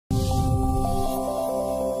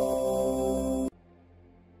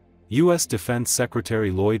U.S. Defense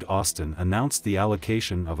Secretary Lloyd Austin announced the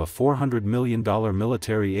allocation of a $400 million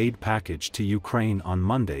military aid package to Ukraine on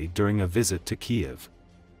Monday during a visit to Kyiv.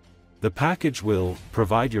 The package will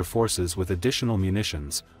provide your forces with additional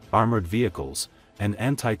munitions, armored vehicles, and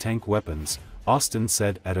anti-tank weapons, Austin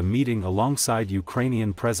said at a meeting alongside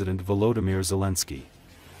Ukrainian President Volodymyr Zelensky.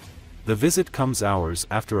 The visit comes hours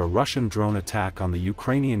after a Russian drone attack on the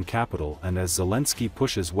Ukrainian capital and as Zelensky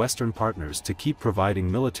pushes Western partners to keep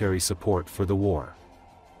providing military support for the war.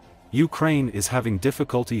 Ukraine is having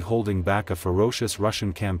difficulty holding back a ferocious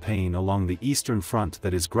Russian campaign along the eastern front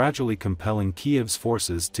that is gradually compelling Kyiv's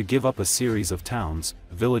forces to give up a series of towns,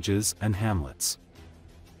 villages and hamlets.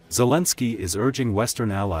 Zelensky is urging Western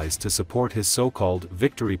allies to support his so-called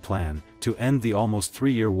victory plan to end the almost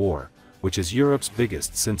 3-year war, which is Europe's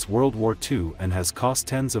biggest since World War II and has cost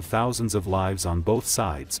tens of thousands of lives on both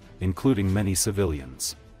sides, including many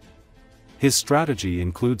civilians. His strategy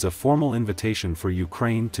includes a formal invitation for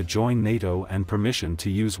Ukraine to join NATO and permission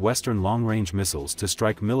to use Western long-range missiles to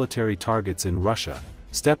strike military targets in Russia,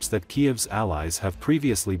 steps that Kyiv's allies have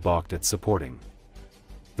previously balked at supporting.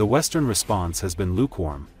 The Western response has been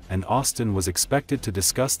lukewarm, and Austin was expected to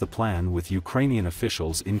discuss the plan with Ukrainian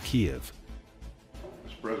officials in Kyiv.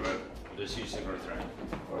 Mr. President, this is Secretary.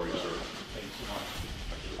 How are you, sir? Thank you so much.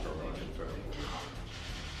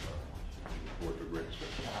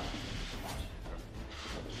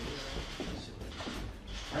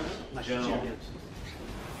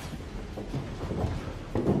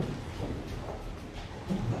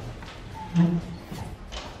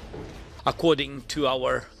 According to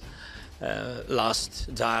our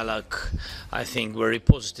last dialogue, I think very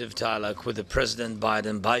positive dialogue with the President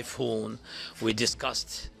Biden by phone, we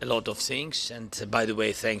discussed a lot of things, and by the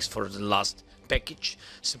way, thanks for the last package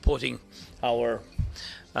supporting our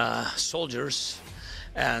soldiers.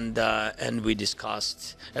 And we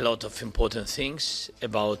discussed a lot of important things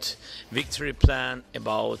about victory plan,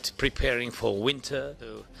 about preparing for winter,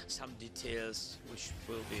 some details which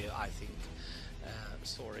will be, I think,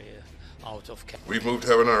 out of. We've moved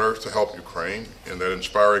heaven and earth to help Ukraine, and that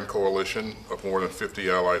inspiring coalition of more than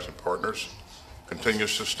 50 allies and partners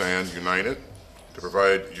continues to stand united to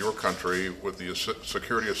provide your country with the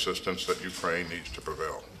security assistance that Ukraine needs to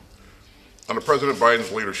prevail. Under President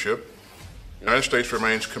Biden's leadership, the United States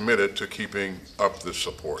remains committed to keeping up this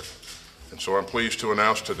support. And so I'm pleased to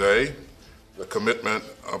announce today the commitment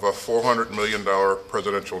of a $400 million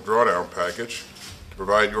presidential drawdown package to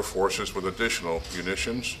provide your forces with additional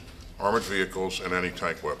munitions, armored vehicles, and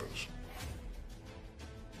anti-tank weapons.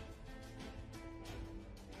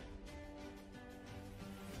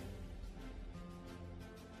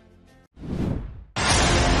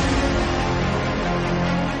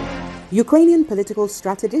 Ukrainian political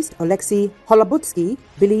strategist Oleksiy Holobutsky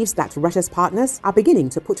believes that Russia's partners are beginning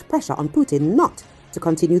to put pressure on Putin not to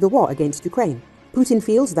continue the war against Ukraine. Putin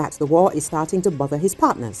feels that the war is starting to bother his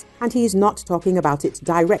partners, and he is not talking about it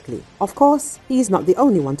directly. Of course, he is not the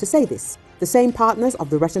only one to say this. The same partners of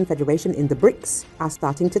the Russian Federation in the BRICS are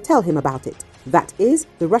starting to tell him about it. That is,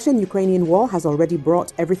 the Russian-Ukrainian war has already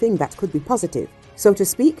brought everything that could be positive, so to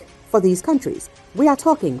speak, for these countries. We are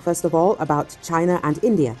talking, first of all, about China and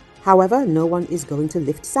India. However, no one is going to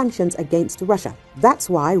lift sanctions against Russia. That's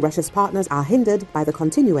why Russia's partners are hindered by the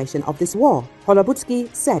continuation of this war,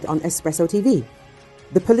 Holobutsky said on Espresso TV.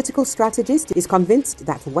 The political strategist is convinced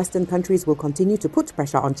that Western countries will continue to put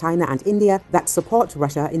pressure on China and India that support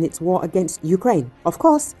Russia in its war against Ukraine. Of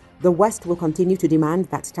course, the West will continue to demand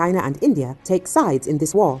that China and India take sides in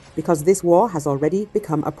this war, because this war has already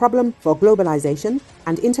become a problem for globalization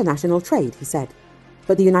and international trade, he said.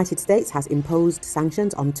 But the United States has imposed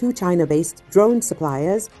sanctions on 2 China-based drone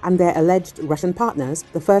suppliers and their alleged Russian partners,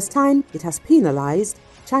 the first time it has penalized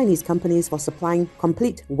Chinese companies for supplying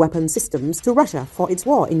complete weapon systems to Russia for its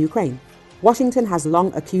war in Ukraine. Washington has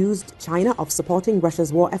long accused China of supporting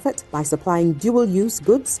Russia's war effort by supplying dual-use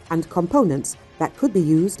goods and components that could be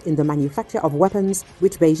used in the manufacture of weapons,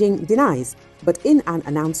 which Beijing denies. But in an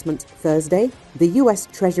announcement Thursday, the U.S.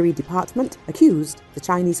 Treasury Department accused the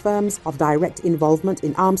Chinese firms of direct involvement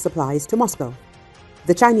in arms supplies to Moscow.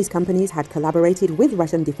 The Chinese companies had collaborated with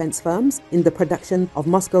Russian defense firms in the production of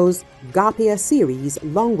Moscow's Garpia series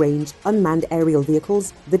long-range unmanned aerial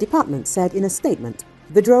vehicles, the department said in a statement.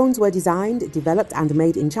 The drones were designed, developed and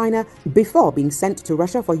made in China before being sent to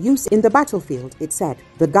Russia for use in the battlefield, it said.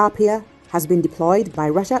 The Garpia has been deployed by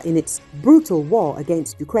Russia in its brutal war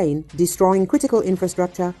against Ukraine, destroying critical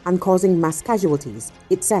infrastructure and causing mass casualties,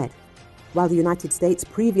 it said. While the United States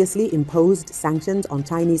previously imposed sanctions on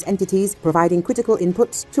Chinese entities providing critical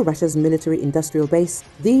inputs to Russia's military-industrial base,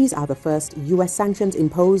 these are the first US sanctions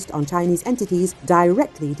imposed on Chinese entities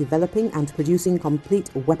directly developing and producing complete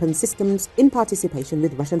weapon systems in participation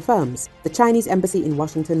with Russian firms. The Chinese embassy in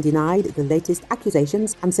Washington denied the latest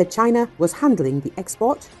accusations and said China was handling the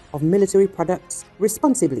export of military products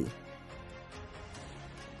responsibly.